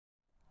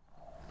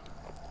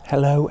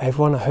Hello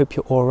everyone, I hope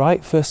you're all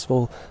right. First of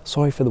all,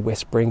 sorry for the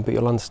whispering, but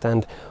you'll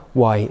understand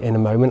why in a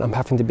moment. I'm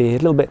having to be a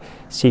little bit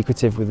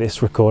secretive with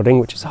this recording,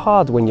 which is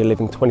hard when you're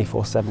living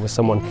 24/7 with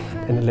someone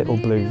in a little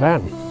blue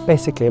van.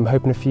 Basically, I'm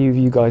hoping a few of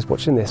you guys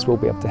watching this will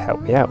be able to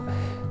help me out.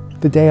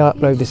 The day I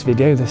upload this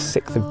video, the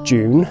 6th of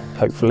June,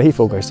 hopefully if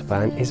all goes to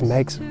plan, is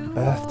Meg's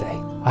birthday.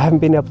 I haven't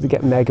been able to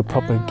get Meg a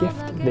proper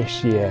gift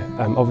this year.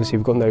 Obviously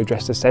we've got no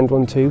address to send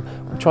one to.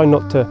 We try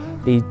not to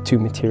be too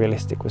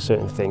materialistic with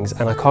certain things,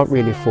 and I can't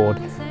really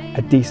afford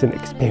a decent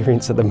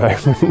experience at the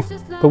moment.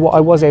 But what I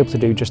was able to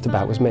do just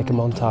about was make a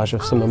montage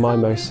of some of my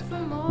most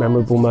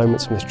memorable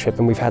moments from this trip,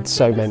 and we've had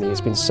so many. It's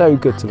been so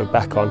good to look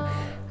back on,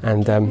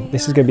 and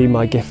this is going to be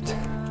my gift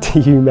to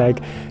you,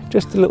 Meg.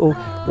 Just a little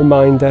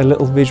reminder, a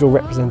little visual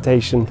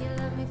representation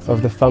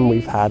of the fun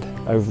we've had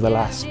over the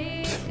last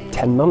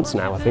 10 months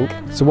now, I think.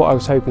 So what I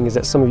was hoping is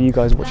that some of you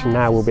guys watching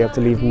now will be able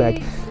to leave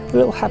Meg a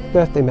little happy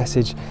birthday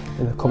message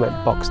in the comment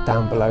box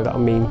down below. That'll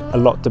mean a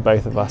lot to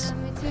both of us.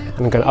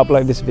 And I'm going to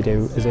upload this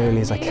video as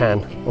early as I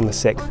can on the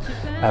 6th,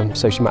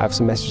 so she might have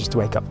some messages to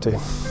wake up to.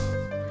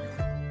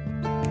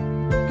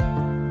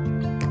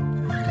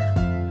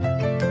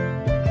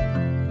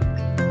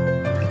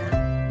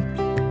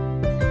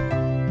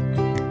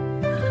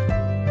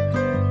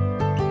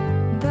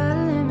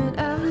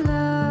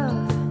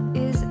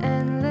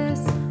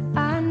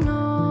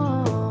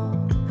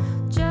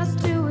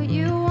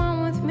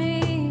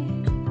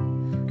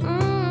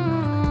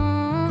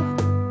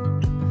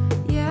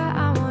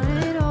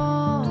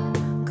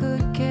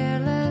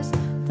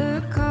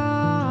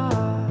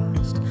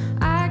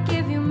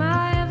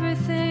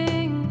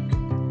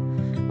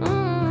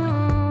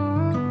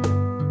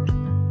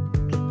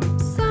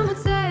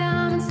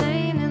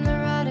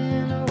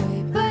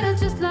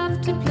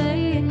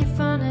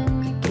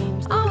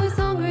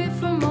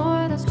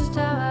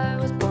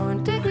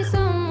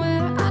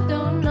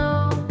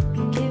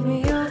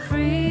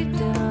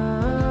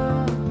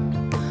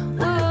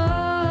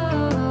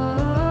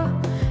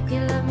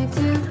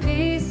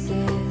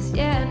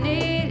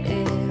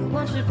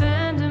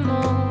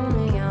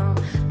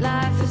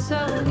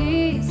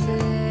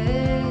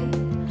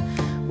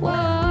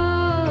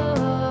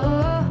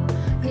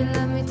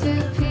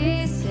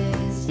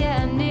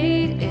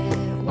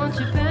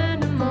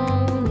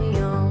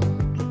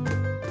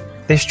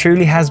 This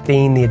truly has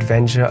been the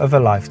adventure of a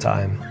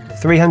lifetime.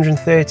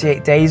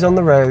 338 days on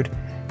the road,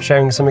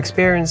 sharing some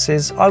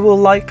experiences I will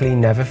likely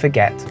never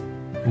forget,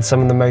 and some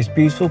of the most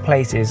beautiful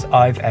places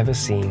I've ever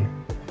seen.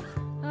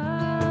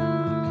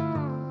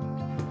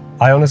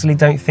 I honestly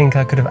don't think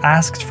I could have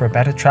asked for a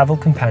better travel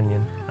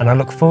companion, and I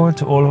look forward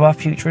to all of our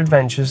future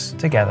adventures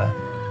together.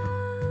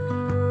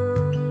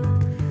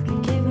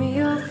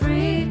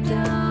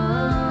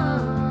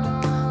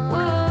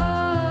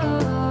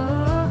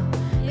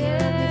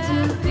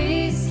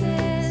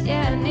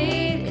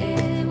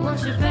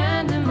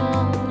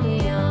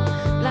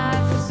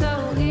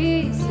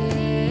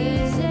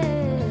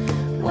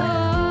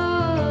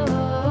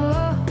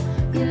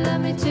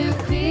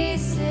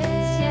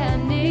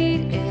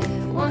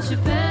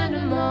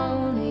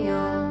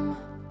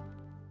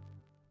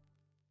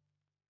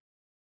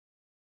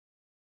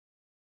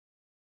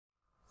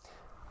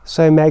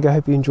 So Meg, I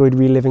hope you enjoyed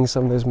reliving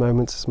some of those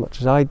moments as much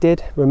as I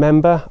did.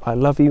 Remember, I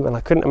love you, and I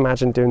couldn't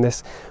imagine doing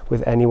this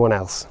with anyone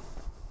else.